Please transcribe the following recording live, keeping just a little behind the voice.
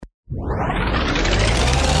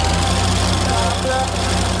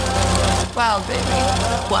Wild baby.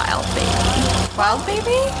 Wild baby. Wild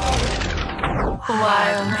baby?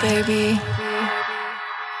 Wild baby.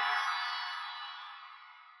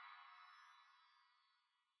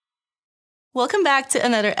 Welcome back to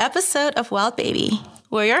another episode of Wild Baby.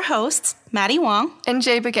 We're your hosts, Maddie Wong And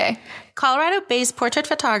Jay Begay, Colorado-based portrait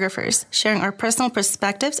photographers, sharing our personal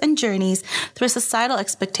perspectives and journeys through societal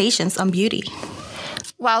expectations on beauty.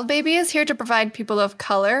 Wild Baby is here to provide people of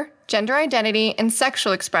color, gender identity, and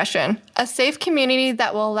sexual expression a safe community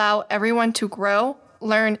that will allow everyone to grow,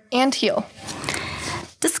 learn, and heal.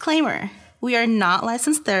 Disclaimer, we are not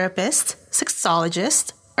licensed therapists,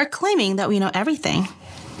 sexologists, or claiming that we know everything.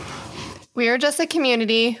 We are just a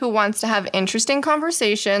community who wants to have interesting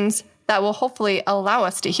conversations that will hopefully allow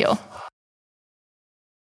us to heal.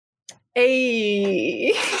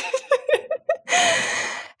 Hey.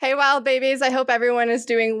 Hey, Wild Babies. I hope everyone is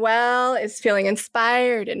doing well, is feeling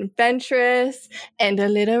inspired, adventurous, and a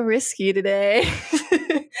little risky today.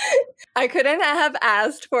 I couldn't have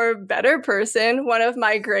asked for a better person, one of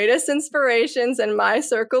my greatest inspirations in my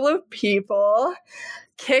circle of people,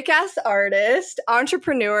 kick-ass artist,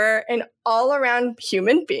 entrepreneur, and all-around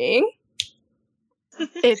human being.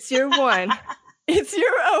 It's your one. It's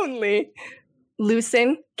your only.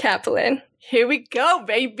 Lucine Kaplan. Here we go,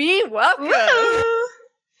 baby. Welcome. Woo!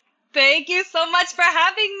 Thank you so much for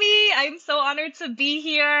having me. I'm so honored to be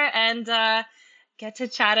here and get to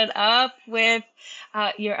chat it up with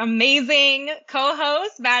your amazing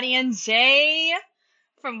co-hosts, Maddie and Jay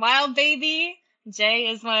from Wild Baby. Jay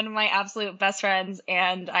is one of my absolute best friends,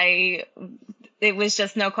 and it was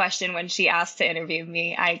just no question when she asked to interview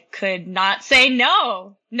me. I could not say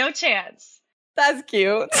no. No chance. That's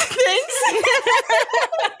cute. Thanks.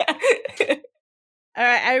 All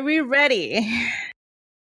right, are we ready?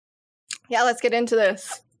 Yeah, let's get into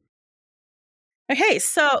this. Okay,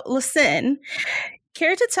 so Lucine,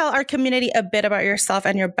 care to tell our community a bit about yourself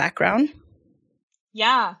and your background?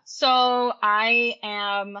 Yeah, so I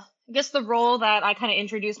guess the role that I kind of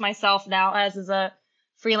introduce myself now as is a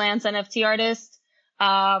freelance NFT artist.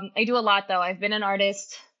 I do a lot though. I've been an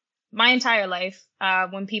artist my entire life.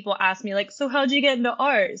 When people ask me like, so how'd you get into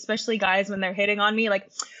art? Especially guys when they're hitting on me like,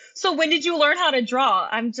 so when did you learn how to draw?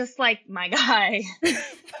 I'm just like, my guy,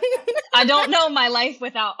 I don't know my life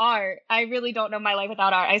without art. I really don't know my life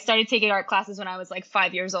without art. I started taking art classes when I was like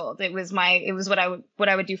 5 years old. It was what I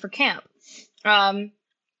would do for camp.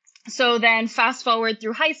 So then fast forward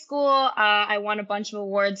through high school, I won a bunch of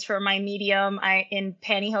awards for my medium in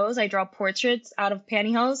pantyhose. I draw portraits out of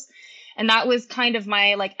pantyhose. And that was kind of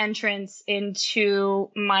my like entrance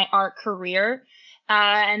into my art career.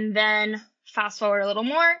 And then fast forward a little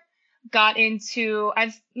more,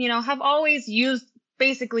 have always used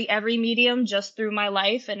basically every medium just through my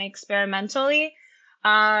life and experimentally,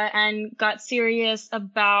 and got serious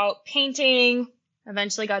about painting,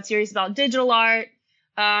 eventually got serious about digital art.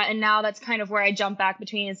 And now that's kind of where I jump back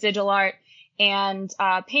between digital art and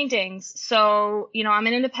paintings. So, I'm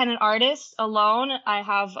an independent artist alone. I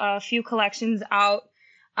have a few collections out.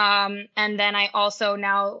 And then I also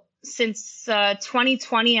now, since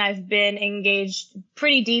 2020, I've been engaged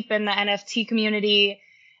pretty deep in the NFT community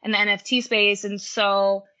and the NFT space. And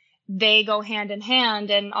so they go hand in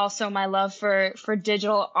hand. And also my love for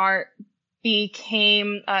digital art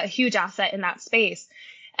became a huge asset in that space.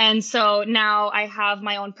 And so now I have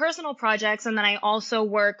my own personal projects, and then I also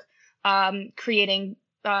work creating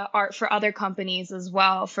art for other companies as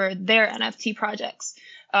well for their NFT projects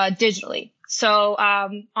digitally. So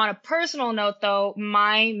on a personal note, though,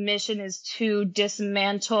 my mission is to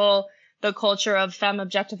dismantle the culture of femme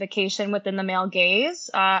objectification within the male gaze.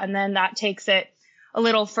 And then that takes it a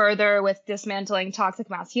little further with dismantling toxic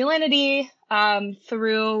masculinity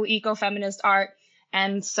through eco-feminist art,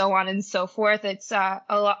 and so on and so forth. It's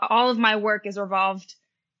all of my work is revolved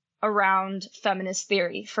around feminist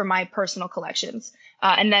theory for my personal collections.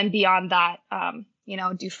 And then beyond that,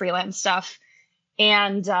 do freelance stuff.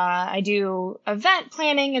 And I do event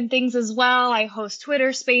planning and things as well. I host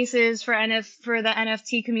Twitter spaces for the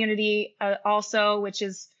NFT community also, which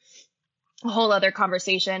is a whole other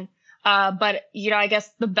conversation. But, I guess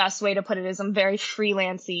the best way to put it is I'm very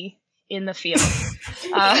freelancy in the field.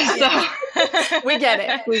 So we get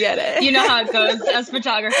it. You know how it goes as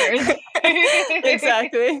photographers.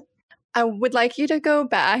 Exactly. I would like you to go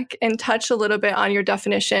back and touch a little bit on your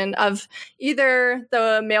definition of either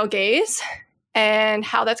the male gaze and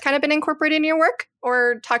how that's kind of been incorporated in your work,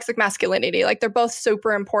 or toxic masculinity. Like, they're both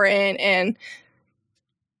super important. And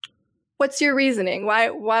what's your reasoning?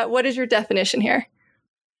 What is your definition here?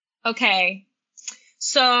 Okay.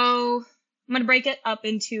 So I'm going to break it up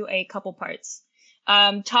into a couple parts.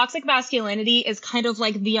 Toxic masculinity is kind of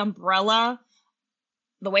like the umbrella.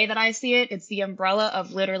 The way that I see it, it's the umbrella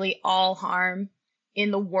of literally all harm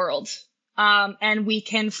in the world. And we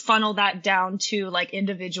can funnel that down to like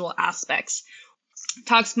individual aspects.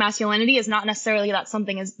 Toxic masculinity is not necessarily that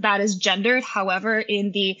something that is gendered. However,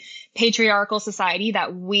 in the patriarchal society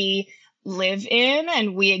that we live in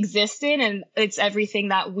and we exist in, and it's everything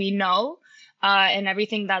that we know, and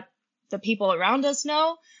everything that the people around us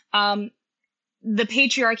know, the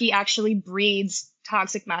patriarchy actually breeds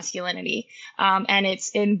toxic masculinity. And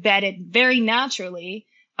it's embedded very naturally,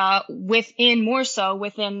 more so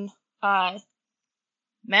within,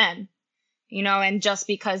 men, and just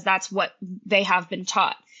because that's what they have been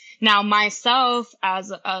taught. Now, myself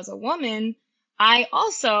as a woman, I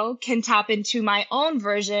also can tap into my own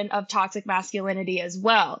version of toxic masculinity as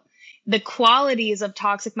well. The qualities of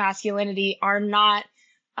toxic masculinity are not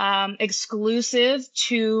exclusive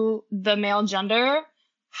to the male gender.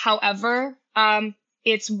 However,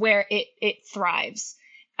 it's where it thrives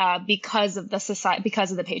because of the society, because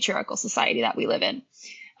of the patriarchal society that we live in.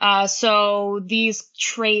 So these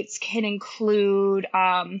traits can include,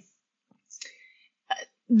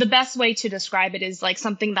 the best way to describe it is like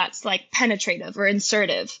something that's like penetrative or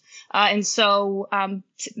insertive. And so,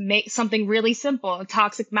 to make something really simple, a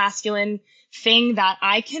toxic masculine thing that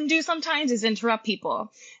I can do sometimes is interrupt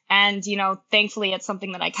people. And, thankfully it's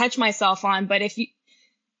something that I catch myself on. But if you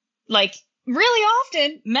like, really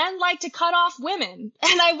often men like to cut off women,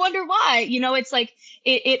 and I wonder why. It's like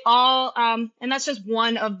it all, and that's just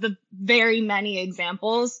one of the very many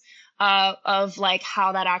examples of like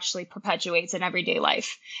how that actually perpetuates in everyday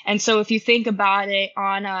life. And so if you think about it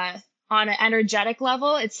on an energetic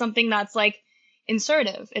level, it's something that's like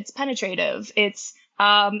insertive, it's penetrative, it's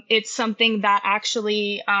something that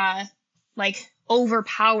actually like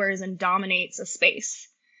overpowers and dominates a space.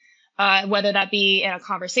 Whether that be in a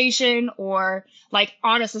conversation or like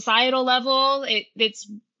on a societal level,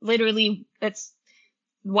 it's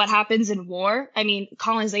what happens in war. I mean,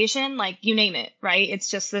 colonization, like you name it, right? It's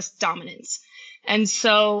just this dominance. And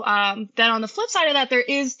so then on the flip side of that, there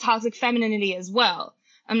is toxic femininity as well.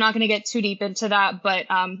 I'm not going to get too deep into that, but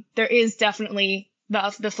there is definitely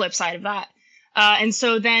the flip side of that. And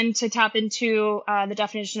so then to tap into the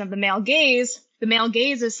definition of the male gaze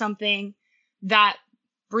is something that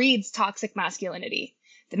breeds toxic masculinity.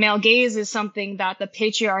 The male gaze is something that the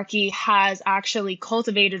patriarchy has actually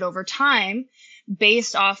cultivated over time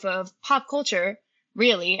based off of pop culture,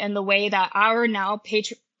 really, and the way that our now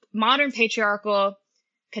modern patriarchal,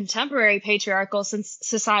 contemporary patriarchal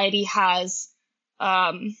society has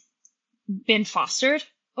been fostered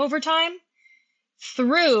over time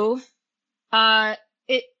through the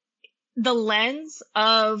lens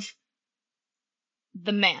of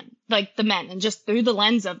the men, and just through the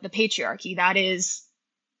lens of the patriarchy, that is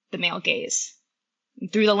the male gaze,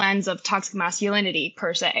 through the lens of toxic masculinity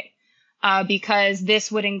per se, because this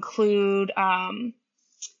would include, when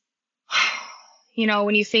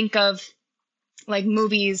you think of like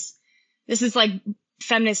movies, this is like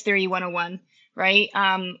feminist theory 101, right?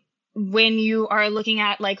 When you are looking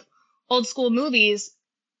at like old school movies,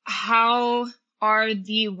 how are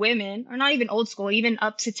the women, or not even old school, even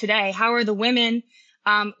up to today, how are the women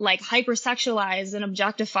like hypersexualized and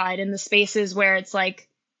objectified in the spaces where it's like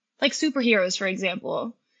superheroes, for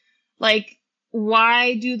example? Like,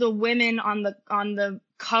 why do the women on the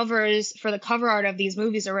covers for the cover art of these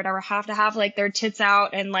movies or whatever have to have like their tits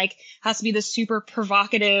out and like has to be the super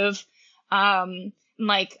provocative,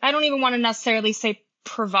 like, I don't even want to necessarily say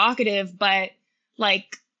provocative, but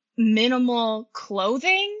like minimal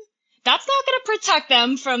clothing? That's not going to protect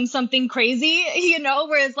them from something crazy,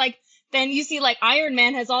 whereas like, then you see like Iron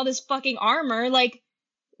Man has all this fucking armor, like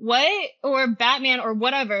what? Or Batman or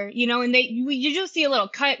whatever, and you just see a little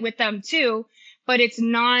cut with them too, but it's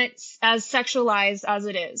not as sexualized as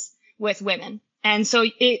it is with women. And so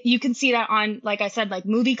you can see that on, like I said, like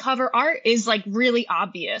movie cover art is like really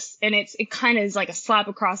obvious, and it kind of is like a slap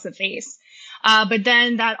across the face. But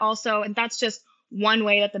then that also, and that's just one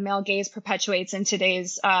way that the male gaze perpetuates in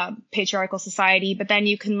today's patriarchal society. But then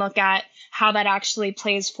you can look at how that actually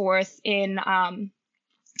plays forth in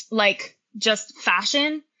like just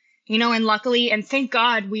fashion, and luckily, and thank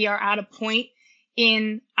God, we are at a point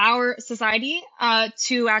in our society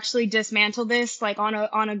to actually dismantle this like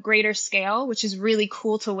on a greater scale, which is really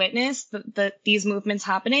cool to witness these movements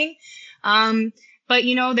happening. But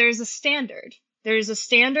there's a standard. There's a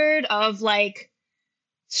standard of like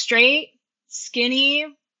straight, skinny,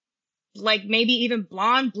 like maybe even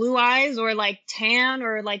blonde, blue eyes, or like tan,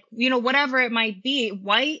 or like, whatever it might be,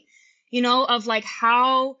 white, of like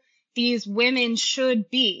how these women should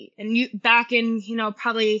be. And back in,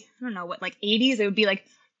 probably, I don't know what, like 80s, it would be like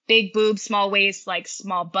big boobs, small waist, like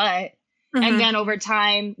small butt. Mm-hmm. And then over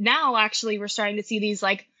time, now actually we're starting to see these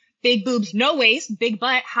like big boobs, no waist, big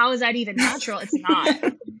butt. How is that even natural? It's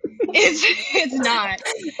not. It's not.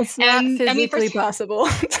 It's not physically possible.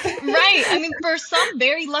 Right. I mean, for some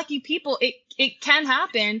very lucky people, it can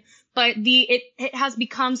happen, but it has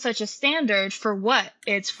become such a standard for what?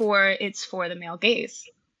 It's for the male gaze.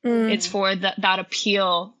 It's for that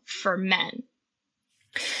appeal for men.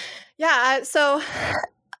 Yeah. So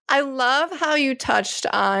I love how you touched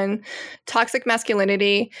on toxic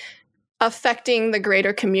masculinity affecting the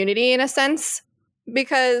greater community in a sense,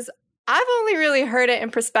 because I've only really heard it in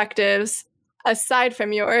perspectives aside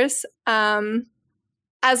from yours,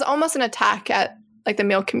 as almost an attack at like the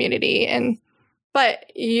male community.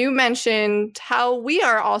 But you mentioned how we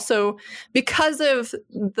are also, because of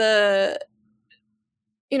the,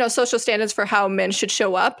 social standards for how men should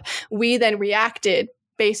show up, we then reacted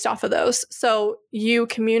based off of those. So you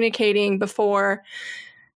communicating before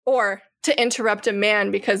or to interrupt a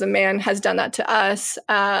man because a man has done that to us,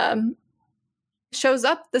 shows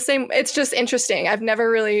up the same. It's just interesting. I've never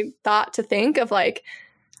really thought to think of like,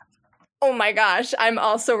 oh my gosh, I'm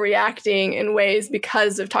also reacting in ways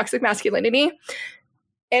because of toxic masculinity.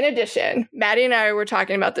 In addition, Maddie and I were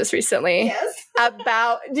talking about this recently. Yes.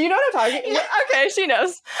 Do you know what I'm talking about? Okay, she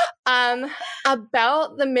knows.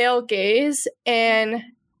 About the male gaze and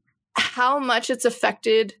how much it's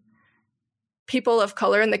affected people of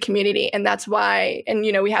color in the community. And that's why, and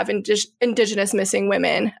we have indigenous missing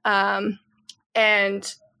women.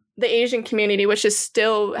 And the Asian community, which is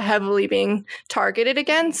still heavily being targeted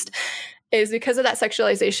against, is because of that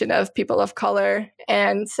sexualization of people of color.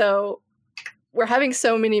 And so we're having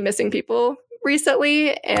so many missing people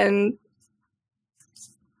recently. And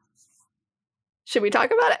should we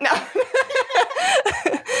talk about it? No.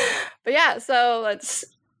 But yeah, so let's.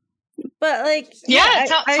 But like, I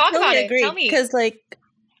talk totally about it. Agree, Tell me. because like,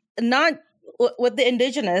 not with the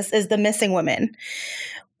indigenous is the missing women.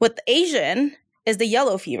 With the Asian is the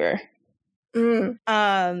yellow fever. It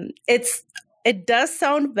does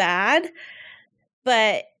sound bad,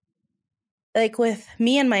 but like with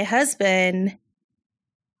me and my husband,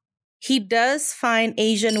 he does find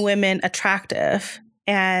Asian women attractive.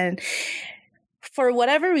 And for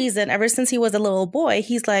whatever reason, ever since he was a little boy,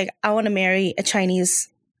 he's like, I want to marry a Chinese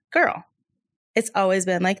girl. It's always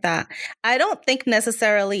been like that. I don't think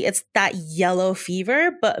necessarily it's that yellow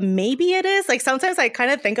fever, but maybe it is. Like sometimes I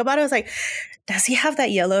kind of think about it. I was like, does he have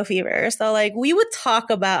that yellow fever? So like we would talk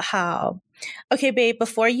about how, okay, babe,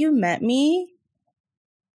 before you met me,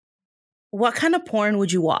 what kind of porn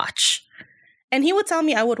would you watch? And he would tell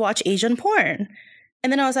me I would watch Asian porn.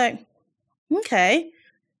 And then I was like, okay.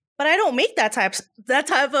 But I don't make that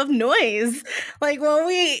type of noise. Like when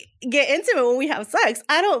we get intimate, when we have sex,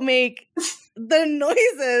 I don't make the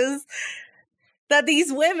noises that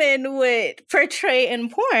these women would portray in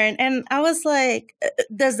porn. And I was like,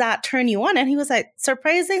 does that turn you on? And he was like,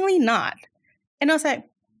 surprisingly not. And I was like,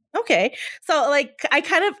 okay. So like, I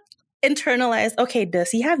kind of internalized, okay,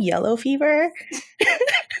 does he have yellow fever?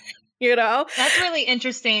 That's really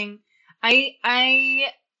interesting. I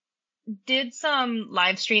did some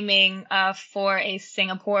live streaming for a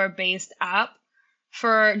Singapore-based app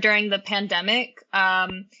during the pandemic.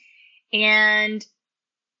 And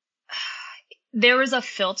there was a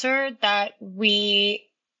filter that we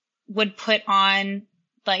would put on,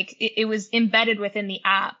 like it was embedded within the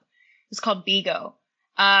app. It was called Bigo.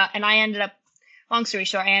 And I ended up, long story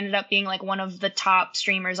short, I ended up being like one of the top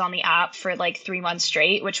streamers on the app for like 3 months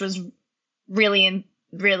straight, which was really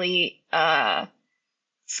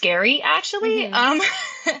scary, actually.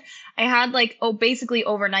 Mm-hmm. I had like, basically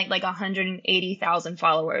overnight, like 180,000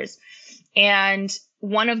 followers. And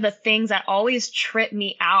one of the things that always tripped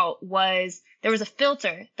me out was there was a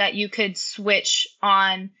filter that you could switch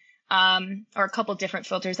on, or a couple different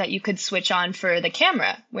filters that you could switch on for the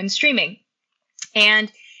camera when streaming.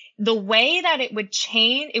 And the way that it would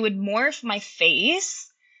change, it would morph my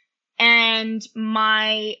face and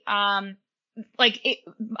my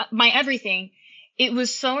everything. It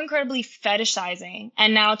was so incredibly fetishizing.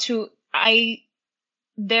 And now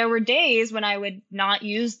there were days when I would not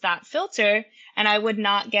use that filter and I would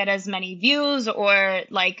not get as many views or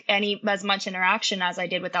like as much interaction as I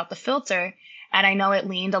did without the filter. And I know it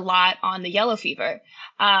leaned a lot on the yellow fever,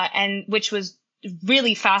 and which was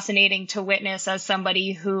really fascinating to witness as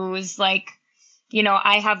somebody who's like,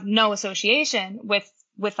 I have no association with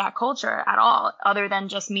that culture at all, other than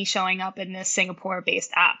just me showing up in this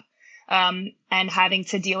Singapore-based app, and having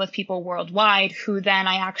to deal with people worldwide who then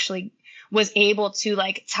I actually was able to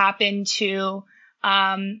like tap into,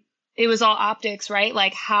 it was all optics, right?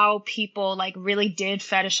 Like how people like really did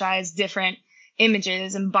fetishize different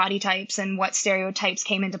images and body types and what stereotypes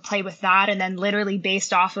came into play with that. And then literally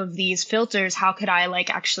based off of these filters, how could I like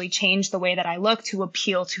actually change the way that I look to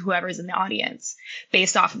appeal to whoever's in the audience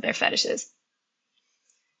based off of their fetishes?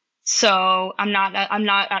 So I'm not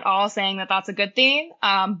at all saying that that's a good thing.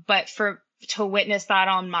 But to witness that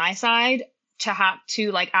on my side, to have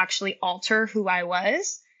to like actually alter who I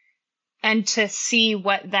was and to see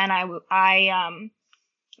what then I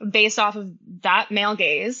based off of that male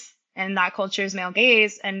gaze and that culture's male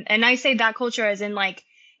gaze. And I say that culture as in like,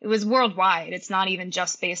 it was worldwide. It's not even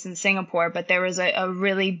just based in Singapore, but there was a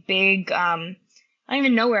really big, I don't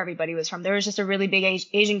even know where everybody was from. There was just a really big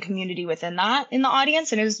Asian community within that in the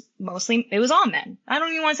audience. And it was all men. I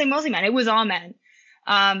don't even want to say mostly men. It was all men.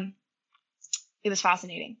 It was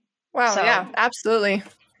fascinating. Wow. So, yeah, absolutely.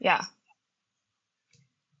 Yeah.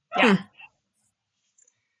 Yeah.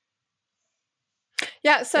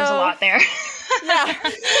 Yeah. So there's a lot there. Yeah.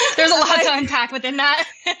 There's a lot to unpack within that.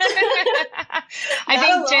 I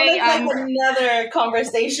think Jay, like another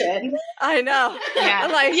conversation. I know. Yeah.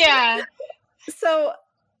 Like, yeah. So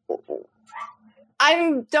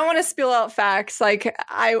I don't want to spill out facts. Like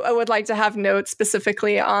I would like to have notes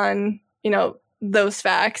specifically on, those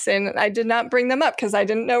facts. And I did not bring them up because I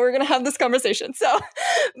didn't know we were going to have this conversation. So,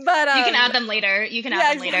 but you can add them later.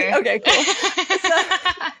 Okay, cool.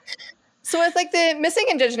 So with like the missing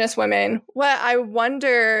Indigenous women, what I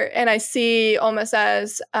wonder and I see almost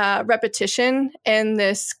as repetition in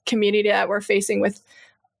this community that we're facing with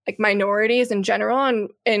like minorities in general,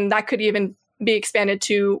 and that could even be expanded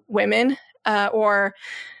to women or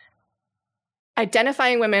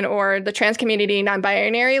identifying women or the trans community,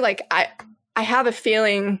 non-binary. Like I have a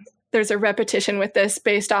feeling there's a repetition with this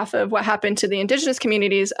based off of what happened to the Indigenous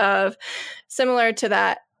communities of similar to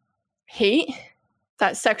that hate,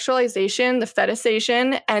 that sexualization, the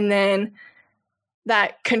fetishization, and then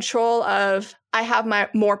that control of I have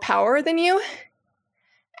more power than you.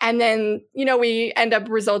 And then, we end up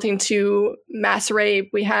resulting to mass rape.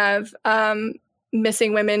 We have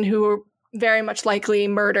missing women who are very much likely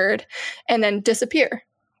murdered and then disappear.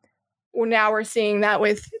 Well, now we're seeing that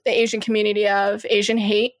with the Asian community of Asian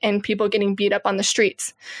hate and people getting beat up on the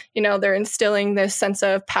streets. They're instilling this sense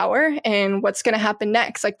of power and what's going to happen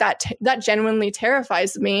next. Like that genuinely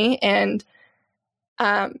terrifies me. And,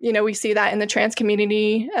 we see that in the trans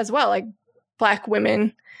community as well. Like Black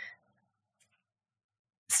women,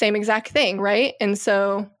 same exact thing, right? And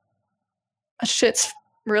so shit's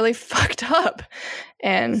really fucked up.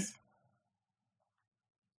 And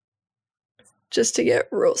just to get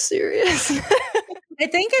real serious. I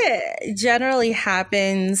think it generally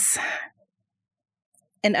happens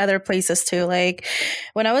in other places too. Like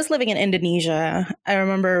when I was living in Indonesia, I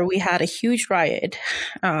remember we had a huge riot.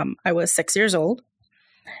 I was 6 years old.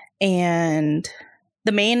 And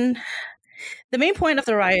the main point of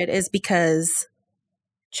the riot is because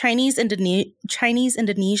Chinese Indonesians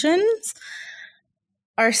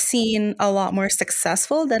are seen a lot more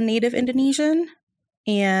successful than native Indonesian.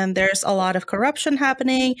 And there's a lot of corruption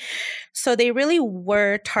happening. So they really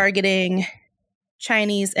were targeting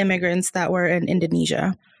Chinese immigrants that were in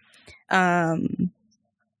Indonesia. I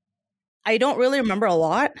don't really remember a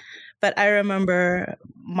lot, but I remember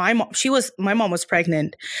my mom was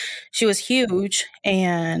pregnant. She was huge.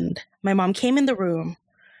 And my mom came in the room.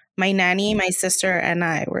 My nanny, my sister, and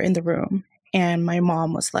I were in the room. And my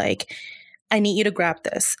mom was like, I need you to grab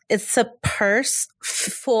this. It's a purse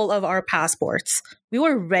full of our passports. We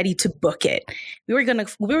were ready to book it. We were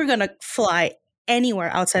gonna fly anywhere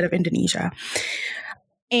outside of Indonesia.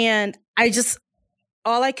 And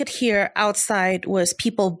all I could hear outside was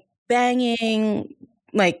people banging,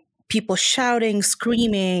 like people shouting,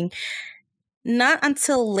 screaming. Not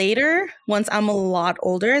until later, once I'm a lot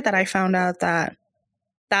older, that I found out that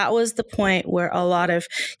was the point where a lot of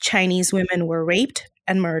Chinese women were raped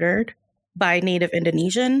and murdered by native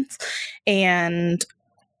Indonesians. And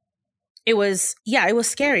it was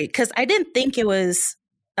scary because I didn't think it was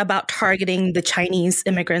about targeting the Chinese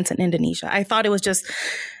immigrants in Indonesia. I thought it was just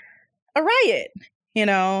a riot,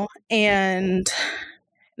 and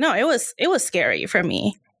no, it was scary for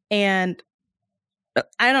me. And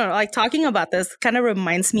I don't know, like talking about this kind of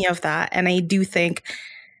reminds me of that. And I do think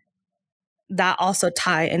that also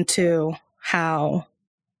tie into how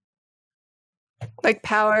like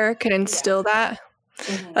power can instill that.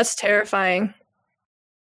 Mm-hmm. That's terrifying.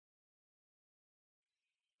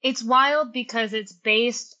 It's wild because it's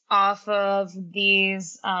based off of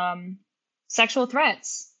these sexual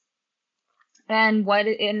threats. and what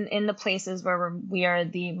in the places where we are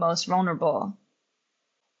the most vulnerable.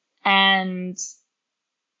 And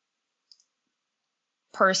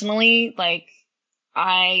personally, like,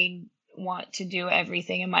 I want to do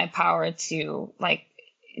everything in my power to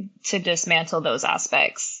dismantle those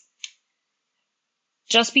aspects.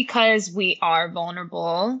 Just because we are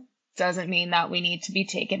vulnerable doesn't mean that we need to be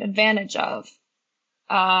taken advantage of.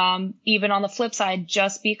 Even on the flip side,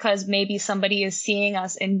 just because maybe somebody is seeing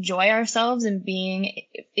us enjoy ourselves and being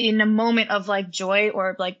in a moment of like joy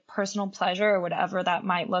or like personal pleasure or whatever that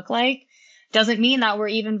might look like, doesn't mean that we're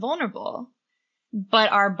even vulnerable.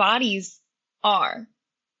 But our bodies are.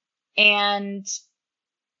 And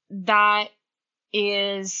that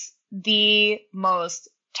is the most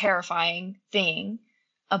terrifying thing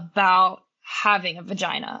about having a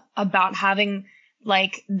vagina, about having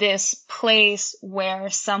like this place where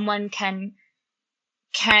someone can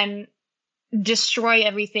destroy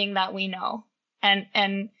everything that we know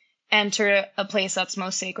and enter a place that's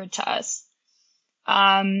most sacred to us.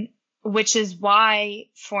 Which is why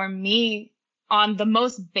for me, on the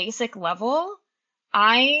most basic level,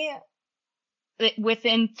 through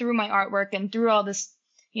my artwork and through all this,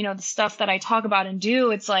 the stuff that I talk about and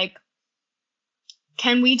do, it's like,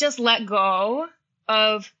 can we just let go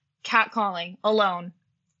of catcalling alone?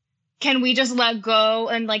 Can we just let go?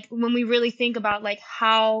 And like, when we really think about like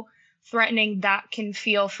how threatening that can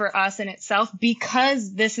feel for us in itself,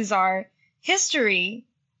 because this is our history,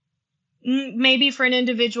 maybe for an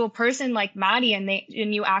individual person like Maddie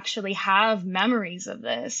and you actually have memories of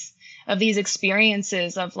this, of these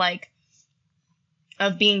experiences of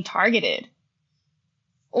being targeted,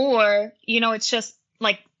 or, it's just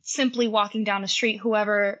like simply walking down the street,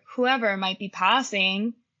 whoever might be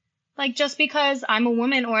passing, like, just because I'm a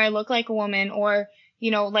woman or I look like a woman or,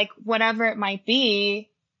 like whatever it might be,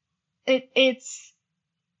 it's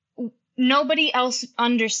nobody else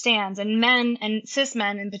understands. And men, and cis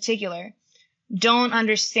men in particular, don't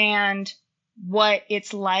understand what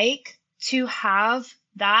it's like to have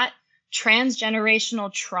that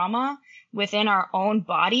transgenerational trauma within our own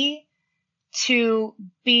body, to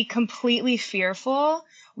be completely fearful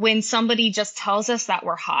when somebody just tells us that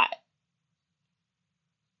we're hot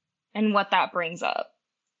and what that brings up.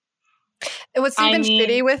 And what's even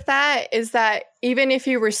shitty with that is that even if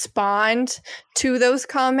you respond to those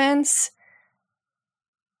comments,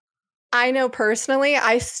 I know personally,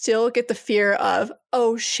 I still get the fear of,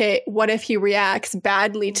 oh shit, what if he reacts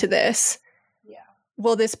badly to this? Yeah.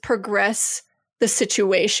 Will this progress the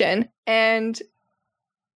situation? And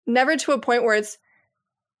never to a point where it's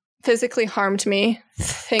physically harmed me,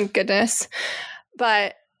 thank goodness.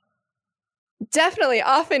 But definitely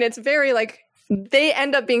often it's very like, they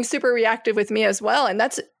end up being super reactive with me as well. And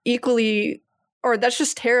that's that's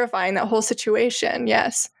just terrifying, that whole situation.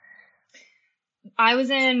 Yes. I was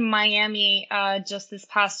in Miami just this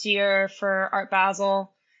past year for Art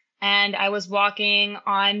Basel, and I was walking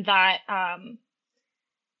on that,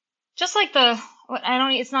 just like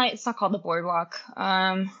it's not called the boardwalk.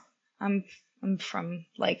 I'm from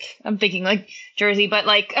I'm thinking like Jersey, but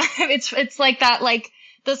like it's like that, like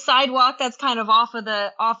the sidewalk that's kind of off of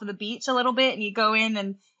the beach a little bit, and you go in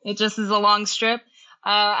and it just is a long strip.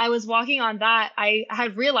 I was walking on that. I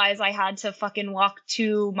had realized I had to fucking walk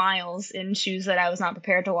 2 miles in shoes that I was not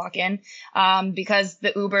prepared to walk in, because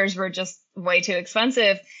the Ubers were just way too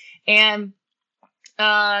expensive. And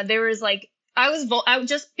there was like, I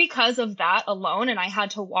just because of that alone, and I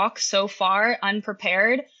had to walk so far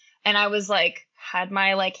unprepared, and I was like, had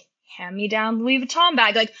my like hand-me-down Louis Vuitton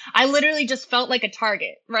bag. Like, I literally just felt like a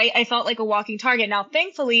target, right? I felt like a walking target. Now,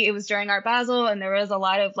 thankfully, it was during Art Basel, and there was a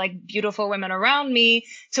lot of like beautiful women around me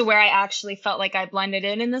to where I actually felt like I blended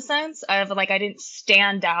in the sense of like I didn't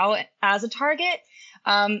stand out as a target.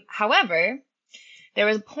 However, there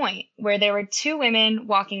was a point where there were 2 women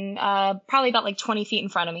walking probably about like 20 feet in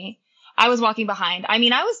front of me. I was walking behind. I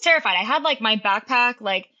mean, I was terrified. I had like my backpack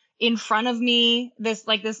like in front of me, this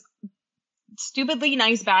stupidly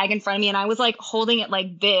nice bag in front of me, and I was like holding it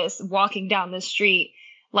like this, walking down the street,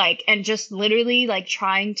 like, and just literally like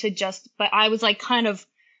trying to but I was like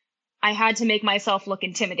I had to make myself look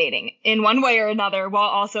intimidating in one way or another while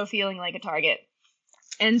also feeling like a target.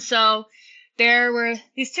 And so there were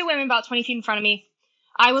these 2 women about 20 feet in front of me.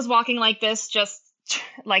 I was walking like this, just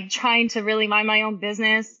like trying to really mind my own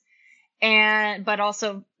business, but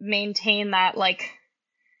also maintain that like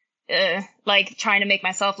trying to make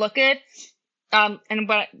myself look good. And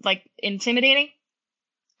what, like, intimidating.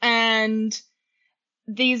 And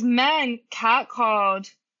these men catcalled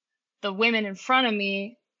the women in front of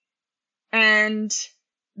me, and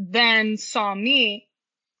then saw me,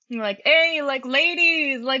 Like, hey, like,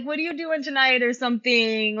 ladies, like, what are you doing tonight or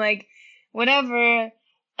something? Like, whatever.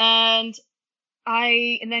 And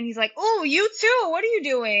then he's like, oh, you too. What are you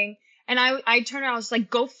doing? And I turned around, I was like,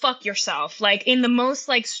 go fuck yourself. Like, in the most,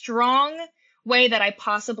 like, strong way that I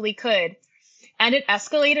possibly could. And it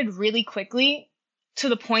escalated really quickly to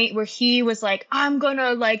the point where he was like, I'm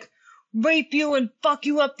gonna, like, rape you and fuck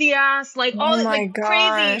you up the ass. Like, all Oh that, my like,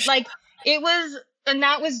 crazy. gosh. Like, it was, and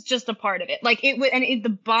that was just a part of it. Like,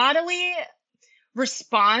 the bodily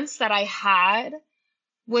response that I had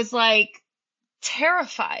was, like,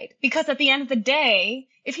 terrified. Because at the end of the day,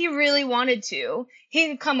 if he really wanted to, he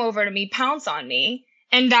could come over to me, pounce on me,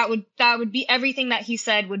 and that would be everything that he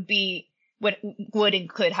said would be what would and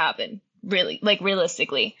could happen. Really, like,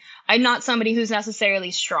 realistically, I'm not somebody who's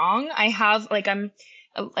necessarily strong. I have like I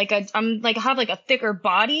have like a thicker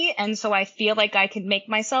body, and so I feel like I could make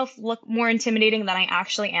myself look more intimidating than I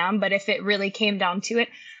actually am. But if it really came down to it,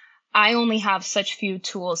 I only have such few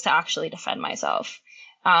tools to actually defend myself.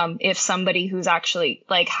 If somebody who's actually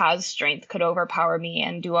like has strength could overpower me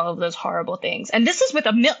and do all of those horrible things, and this is with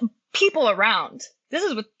people around. This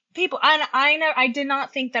is with people, and I did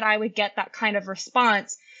not think that I would get that kind of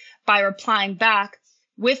response by replying back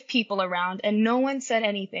with people around, and no one said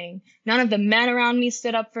anything. None of the men around me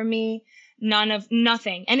stood up for me.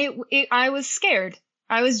 Nothing. And I was scared.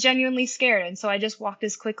 I was genuinely scared. And so I just walked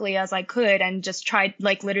as quickly as I could and just tried,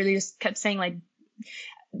 like, literally just kept saying, like,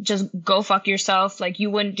 just go fuck yourself. Like,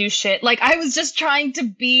 you wouldn't do shit. Like, I was just trying to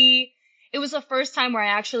be, it was the first time where I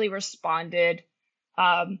actually responded.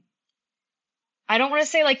 I don't want to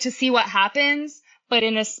say, like, to see what happens, but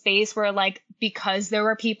in a space where, like, because there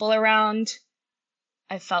were people around,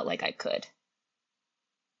 I felt like I could.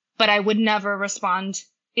 But I would never respond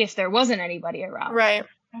if there wasn't anybody around. Right.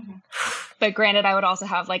 But granted, I would also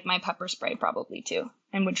have, like, my pepper spray probably too,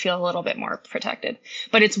 and would feel a little bit more protected.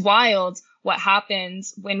 But it's wild what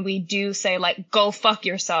happens when we do say, like, go fuck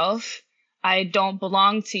yourself. I don't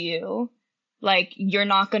belong to you. Like, you're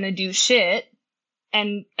not going to do shit.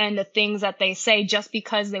 And the things that they say just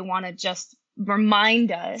because they want to just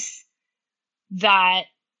remind us that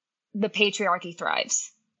the patriarchy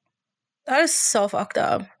thrives. That is so fucked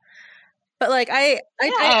up. But like I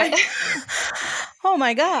oh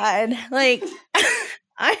my God. Like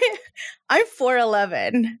I'm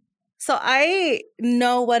 4'11". So I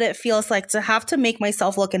know what it feels like to have to make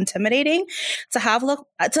myself look intimidating, to have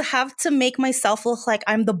to make myself look like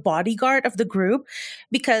I'm the bodyguard of the group,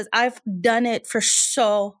 because I've done it for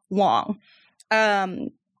so long.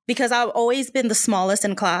 Because I've always been the smallest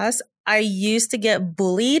in class. I used to get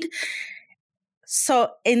bullied.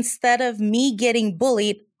 So instead of me getting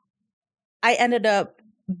bullied, I ended up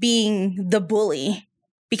being the bully,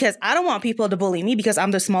 because I don't want people to bully me because I'm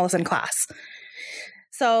the smallest in class.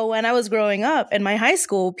 So when I was growing up in my high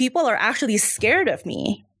school, people are actually scared of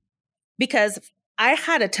me because I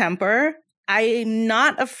had a temper. I'm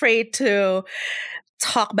not afraid to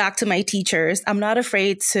talk back to my teachers. I'm not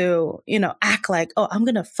afraid to, act like, oh, I'm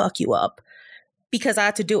going to fuck you up, because I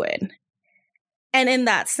had to do it. And in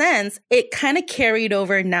that sense, it kind of carried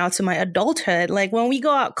over now to my adulthood. Like when we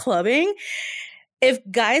go out clubbing, if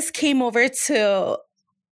guys came over to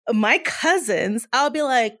my cousins, I'll be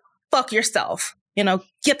like, fuck yourself,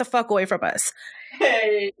 get the fuck away from us.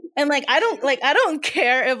 Hey. And like, I don't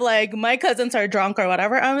care if like my cousins are drunk or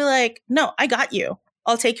whatever. I'll be like, no, I got you.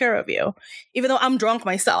 I'll take care of you, even though I'm drunk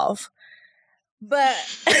myself. But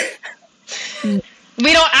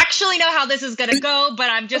we don't actually know how this is going to go, but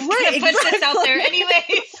I'm just going to put this out there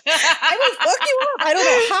anyways. I will fuck you up. I don't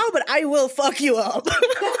know how, but I will fuck you up.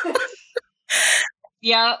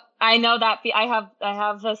 Yeah, I know that. I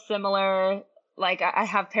have a similar, like, I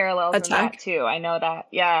have parallels in that too. I know that.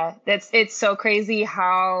 Yeah, it's so crazy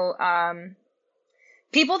how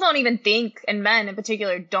people don't even think, and men in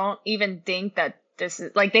particular don't even think that this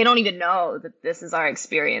is, like, they don't even know that this is our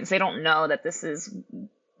experience. They don't know that this is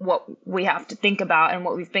what we have to think about and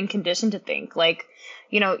what we've been conditioned to think. Like,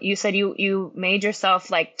 you said you made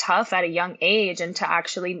yourself like tough at a young age, and to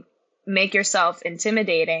actually make yourself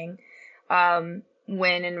intimidating, when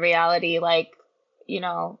in reality, like,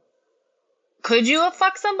 could you have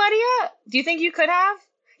fucked somebody up? Do you think you could have?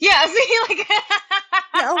 Yeah, see, like,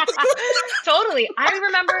 no. Totally. I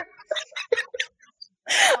remember.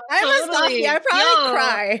 I probably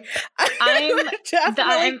cry. I'm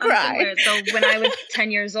definitely cry. Similar. So when I was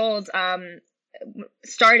 10 years old,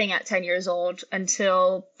 starting at 10 years old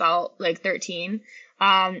until about like 13,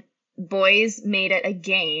 boys made it a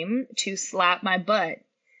game to slap my butt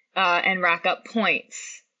and rack up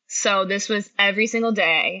points. So this was every single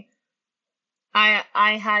day.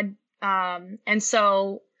 I had, and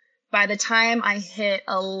so by the time I hit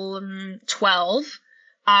 12,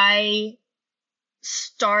 I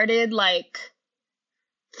started like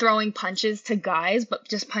throwing punches to guys, but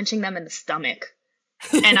just punching them in the stomach.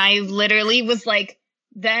 And I literally was like,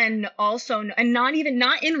 then also, and not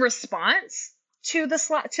in response to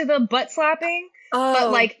the butt slapping,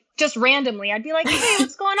 but like just randomly, I'd be like, hey,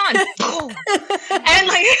 what's going on? And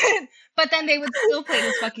like, but then they would still play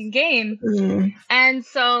this fucking game. And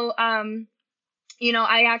so, you know,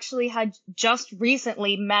 I actually had just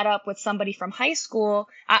recently met up with somebody from high school.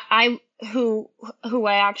 Who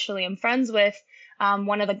I actually am friends with.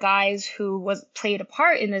 One of the guys who played a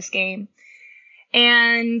part in this game.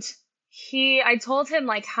 And I told him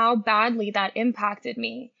like how badly that impacted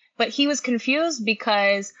me, but he was confused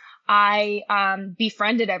because I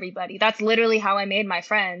befriended everybody. That's literally how I made my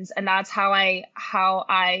friends, and that's how I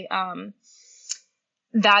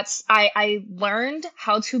learned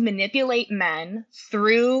how to manipulate men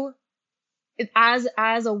through as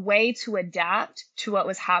a way to adapt to what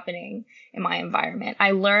was happening in my environment.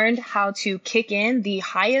 I learned how to kick in the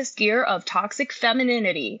highest gear of toxic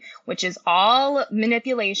femininity, which is all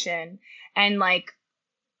manipulation, and like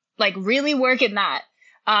really work in that,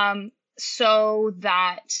 so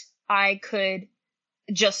that I could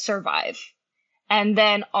just survive. And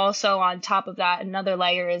then also on top of that, another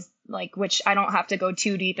layer is like, which I don't have to go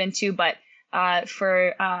too deep into, but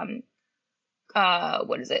for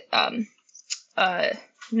what is it?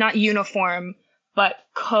 Not uniform, but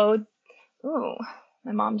code. Oh,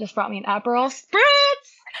 my mom just brought me an Aperol Spritz.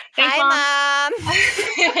 Thanks, Hi,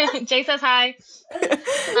 Mom. Jay says hi.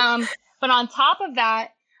 But on top of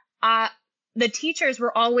that, the teachers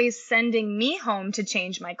were always sending me home to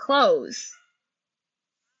change my clothes.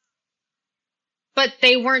 But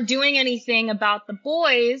they weren't doing anything about the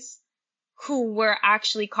boys who were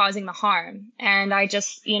actually causing the harm. And I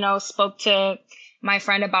just, you know, spoke to my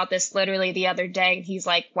friend about this literally the other day. And he's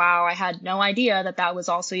like, wow, I had no idea that was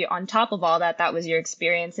also on top of all that was your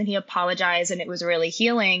experience. And he apologized, and it was really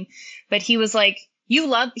healing. But he was like,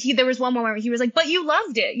 there was one moment where he was like, but you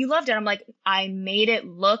loved it. You loved it. I'm like, I made it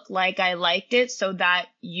look like I liked it so that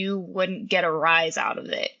you wouldn't get a rise out of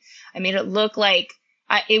it. I made it look like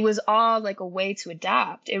it was all like a way to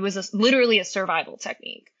adapt. It was literally a survival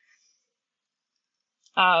technique.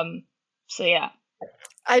 So yeah.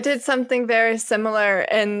 I did something very similar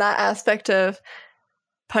in that aspect of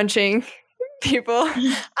punching people.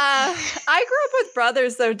 I grew up with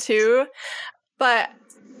brothers though too, but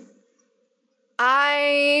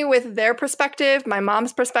with their perspective, my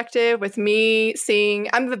mom's perspective, with me seeing,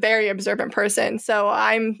 I'm a very observant person, so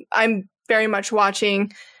I'm very much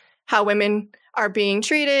watching how women are being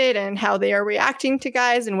treated and how they are reacting to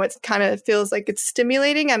guys and what kind of feels like it's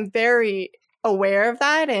stimulating. I'm very aware of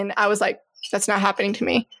that, and I was like, that's not happening to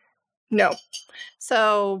me. No.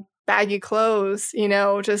 So baggy clothes, you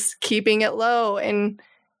know, just keeping it low. And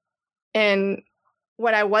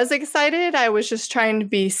when I was excited, I was just trying to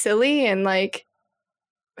be silly and like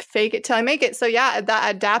fake it till I make it. So yeah,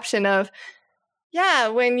 that adaptation of, yeah,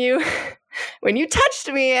 when you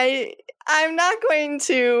touched me, I'm not going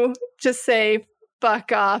to just say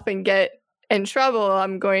fuck off and get in trouble.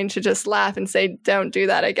 I'm going to just laugh and say, don't do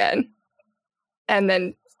that again. And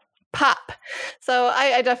then pop. So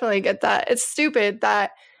I definitely get that. It's stupid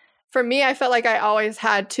that for me, I felt like I always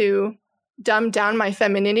had to dumb down my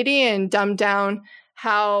femininity and dumb down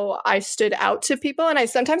how I stood out to people. And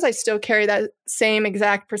sometimes I still carry that same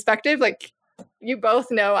exact perspective. Like you both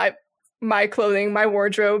know, my clothing, my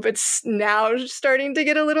wardrobe, it's now starting to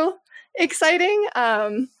get a little exciting.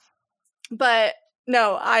 But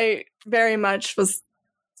no, I very much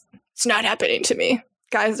it's not happening to me.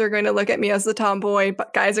 Guys are going to look at me as the tomboy,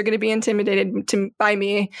 but guys are going to be intimidated by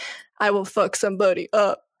me. I will fuck somebody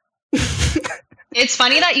up. It's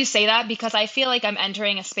funny that you say that because I feel like I'm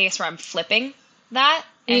entering a space where I'm flipping that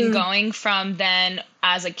and going from then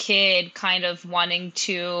as a kid kind of wanting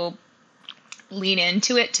to lean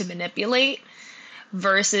into it to manipulate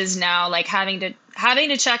versus now like having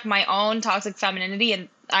to check my own toxic femininity. And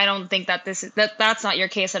I don't think that that's not your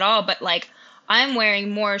case at all, but like I'm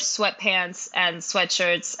wearing more sweatpants and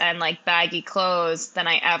sweatshirts and like baggy clothes than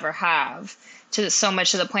I ever have, so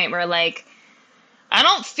much to the point where like I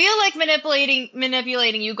don't feel like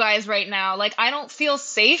manipulating you guys right now. Like I don't feel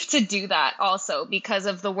safe to do that also because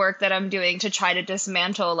of the work that I'm doing to try to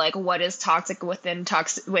dismantle like what is toxic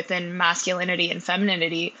within masculinity and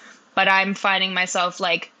femininity. But I'm finding myself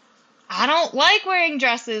like I don't like wearing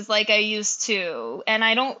dresses like I used to, and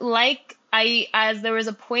I don't like as there was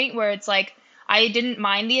a point where it's like I didn't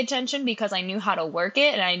mind the attention because I knew how to work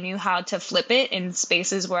it and I knew how to flip it in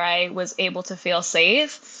spaces where I was able to feel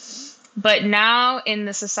safe. But now in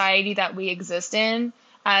the society that we exist in,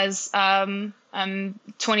 as I'm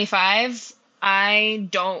 25, I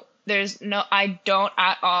don't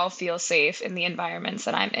at all feel safe in the environments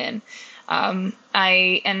that I'm in.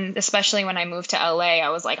 And especially when I moved to LA, I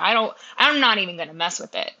was like, I'm not even going to mess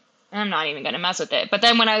with it. I'm not even going to mess with it. But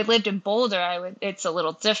then when I lived in Boulder, it's a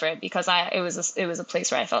little different because it was a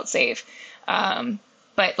place where I felt safe.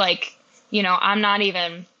 But like, I'm not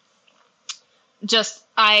even just,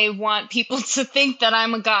 I want people to think that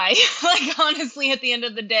I'm a guy, like honestly, at the end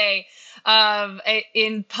of the day,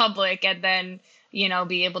 in public, and then,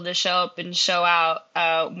 be able to show up and show out,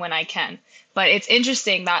 when I can. But it's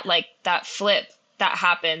interesting that like that flip that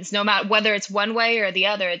happens, no matter whether it's one way or the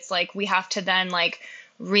other, it's like we have to then like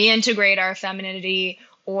reintegrate our femininity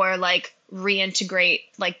or like reintegrate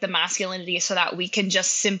like the masculinity so that we can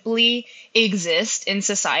just simply exist in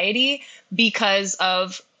society because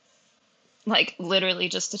of like literally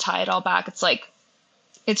just to tie it all back. It's like,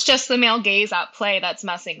 it's just the male gaze at play that's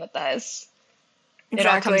messing with us. Exactly. It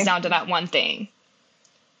all comes down to that one thing.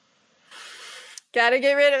 Gotta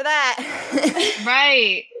get rid of that.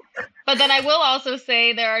 Right. But then I will also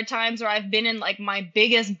say there are times where I've been in like my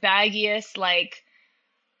biggest, baggiest, like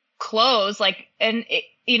clothes, like, and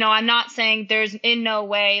I'm not saying there's in no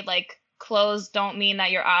way like clothes don't mean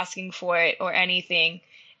that you're asking for it or anything.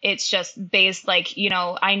 It's just based like,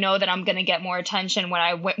 I know that I'm going to get more attention when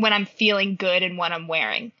I'm feeling good in what I'm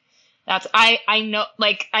wearing. I know,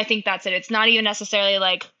 like, I think that's it. It's not even necessarily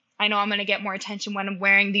like, I know I'm going to get more attention when I'm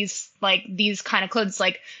wearing these kind of clothes.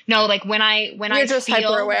 Like, no, like when I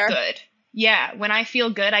feel good. Yeah. When I feel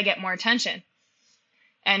good, I get more attention.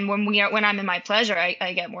 And when I'm in my pleasure,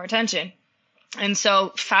 I get more attention. And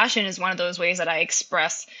so fashion is one of those ways that I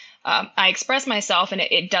express myself, and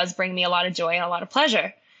it does bring me a lot of joy and a lot of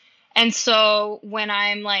pleasure. And so when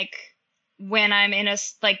I'm in a,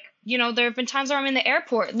 like, there have been times where I'm in the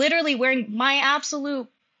airport, literally wearing my absolute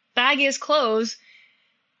baggiest clothes,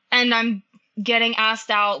 and I'm getting asked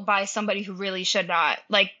out by somebody who really should not,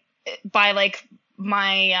 like, by like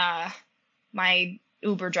my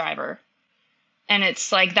Uber driver. And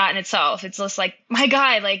it's like that in itself. It's just like, my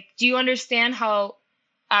guy, like, do you understand how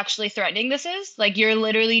actually threatening this is? Like, you're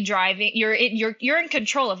literally driving, you're in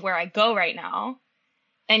control of where I go right now.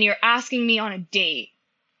 And you're asking me on a date.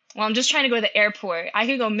 Well, I'm just trying to go to the airport. I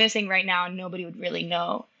could go missing right now and nobody would really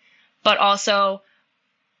know. But also,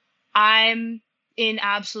 I'm in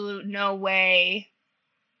absolute no way.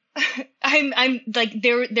 I'm like,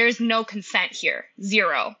 there's no consent here.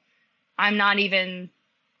 Zero. I'm not even,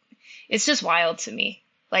 it's just wild to me.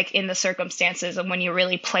 Like in the circumstances and when you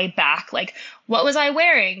really play back, like, what was I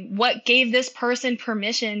wearing? What gave this person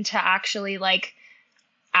permission to actually like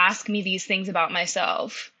ask me these things about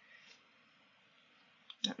myself?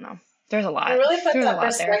 I don't know. There's a lot. It really puts that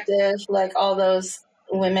perspective, like all those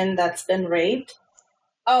women that's been raped.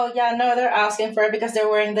 Oh yeah, no, they're asking for it because they're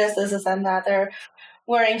wearing this, and that. They're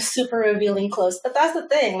wearing super revealing clothes. But that's the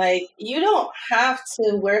thing, like, you don't have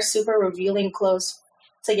to wear super revealing clothes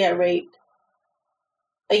to get raped.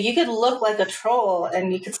 Like, you could look like a troll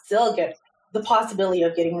and you could still get the possibility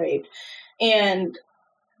of getting raped. And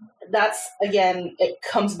that's, again, it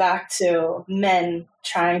comes back to men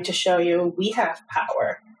trying to show you we have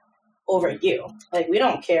power over you. Like, we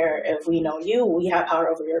don't care if we know you, we have power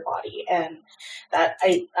over your body. And that,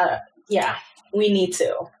 we need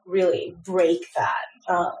to really break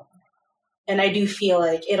that. And I do feel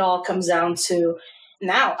like it all comes down to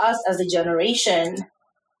now us as a generation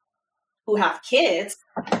who have kids,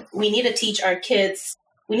 we need to teach our kids,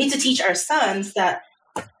 we need to teach our sons that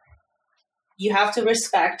you have to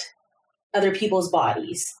respect other people's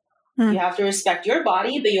bodies. You have to respect your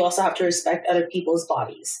body, but you also have to respect other people's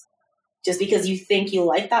bodies. Just because you think you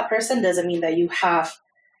like that person doesn't mean that you have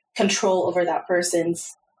control over that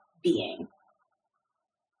person's being.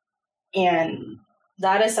 And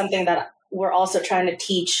that is something that we're also trying to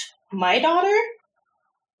teach my daughter.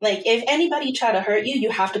 Like, if anybody try to hurt you, you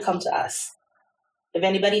have to come to us. If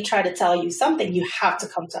anybody try to tell you something, you have to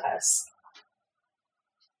come to us.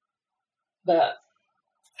 But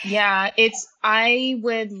yeah, I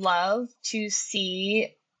would love to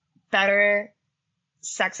see better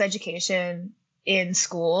sex education in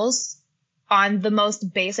schools on the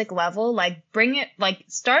most basic level. Like,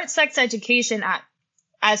 start sex education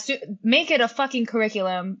make it a fucking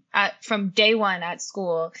curriculum from day one at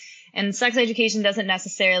school. And sex education doesn't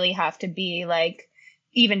necessarily have to be like,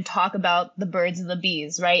 even talk about the birds and the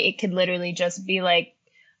bees, right? It could literally just be like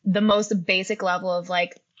the most basic level of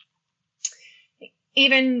like,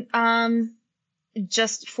 even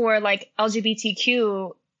just for like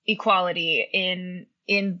LGBTQ equality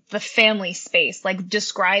in the family space, like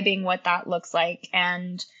describing what that looks like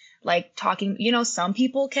and like talking, you know, some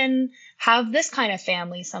people can have this kind of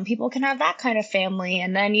family, some people can have that kind of family.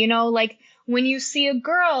 And then, you know, like when you see a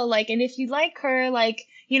girl, like, and if you like her, like,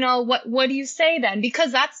 you know, what do you say then?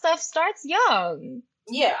 Because that stuff starts young.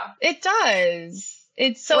 Yeah. It does.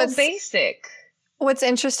 It's so basic. What's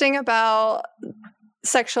interesting about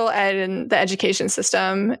sexual ed and the education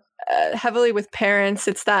system, heavily with parents,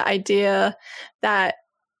 it's that idea that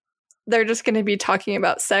they're just going to be talking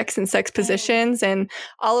about sex and sex positions and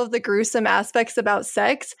all of the gruesome aspects about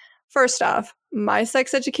sex. First off, my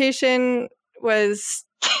sex education was,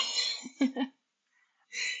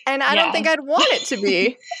 and I don't think I'd want it to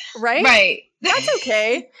be, right? Right. That's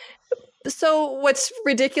okay. So what's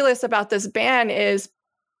ridiculous about this ban is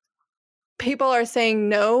people are saying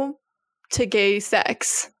no to gay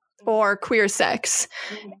sex or queer sex.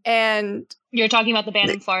 And you're talking about the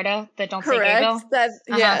ban in Florida that don't say correct. gay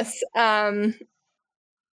bill? Yes.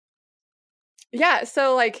 Yeah.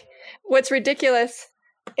 So like what's ridiculous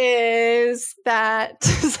is that,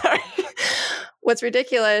 sorry. What's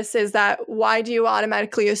ridiculous is that why do you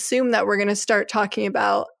automatically assume that we're going to start talking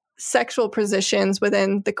about sexual positions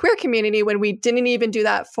within the queer community when we didn't even do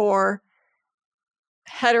that for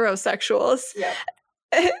heterosexuals? Yeah.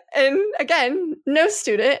 And again, no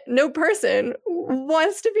student, no person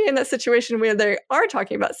wants to be in that situation where they are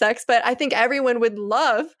talking about sex. But I think everyone would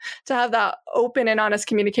love to have that open and honest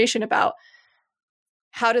communication about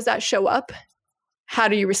how does that show up? How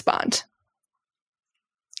do you respond?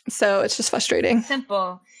 So it's just frustrating.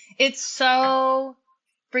 Simple. It's so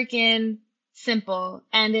freaking simple.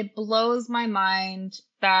 And it blows my mind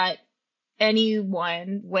that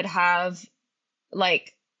anyone would have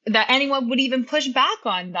like, that anyone would even push back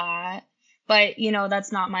on that. But, you know,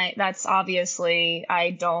 that's obviously, I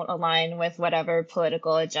don't align with whatever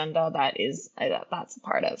political agenda that's a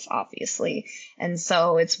part of, obviously. And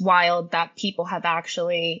so it's wild that people have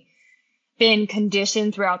actually been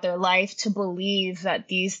conditioned throughout their life to believe that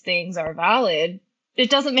these things are valid. It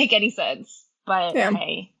doesn't make any sense, but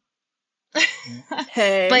hey.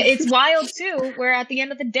 Hey. But it's wild too, where at the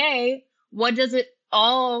end of the day, what does it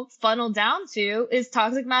all funnel down to is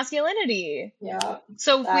toxic masculinity. Yeah.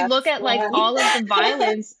 So if we look at like all of the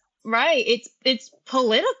violence, right, it's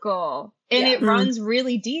political and it runs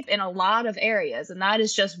really deep in a lot of areas. And that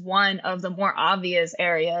is just one of the more obvious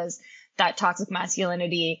areas that toxic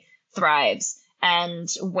masculinity thrives and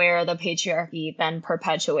where the patriarchy then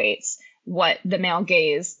perpetuates what the male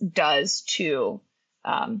gaze does to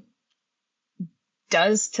the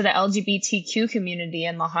LGBTQ community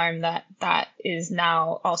and the harm that is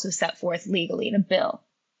now also set forth legally in a bill.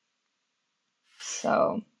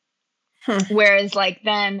 So, whereas like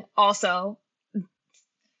then also,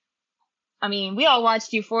 I mean, we all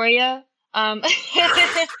watched Euphoria.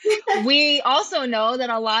 We also know that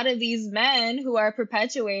a lot of these men who are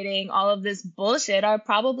perpetuating all of this bullshit are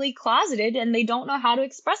probably closeted and they don't know how to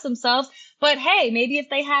express themselves. But hey, maybe if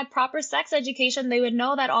they had proper sex education, they would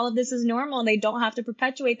know that all of this is normal and they don't have to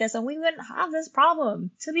perpetuate this and we wouldn't have this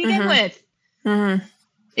problem to begin with. Mm-hmm.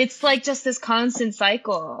 It's like just this constant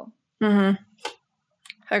cycle. Mm-hmm.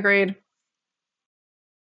 Agreed.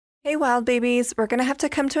 Hey, wild babies, we're going to have to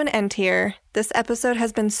come to an end here. This episode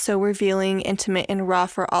has been so revealing, intimate, and raw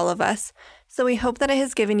for all of us, so we hope that it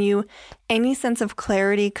has given you any sense of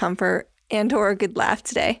clarity, comfort, and or a good laugh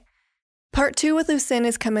today. Part 2 with Lucine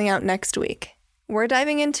is coming out next week. We're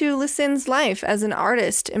diving into Lucine's life as an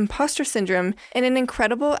artist, imposter syndrome, and an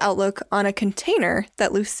incredible outlook on a container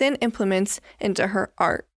that Lucine implements into her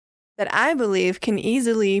art that I believe can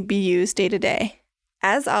easily be used day to day.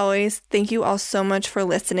 As always, thank you all so much for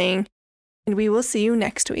listening, and we will see you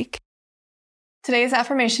next week. Today's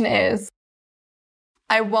affirmation is,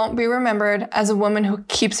 I won't be remembered as a woman who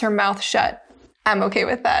keeps her mouth shut. I'm okay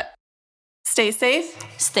with that. Stay safe.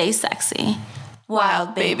 Stay sexy.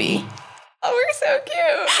 Wild baby. Oh, we're so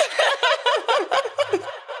cute.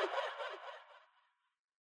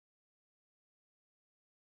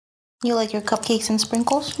 You like your cupcakes and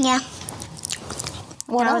sprinkles? Yeah.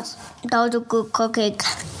 What else? That was a good cupcake.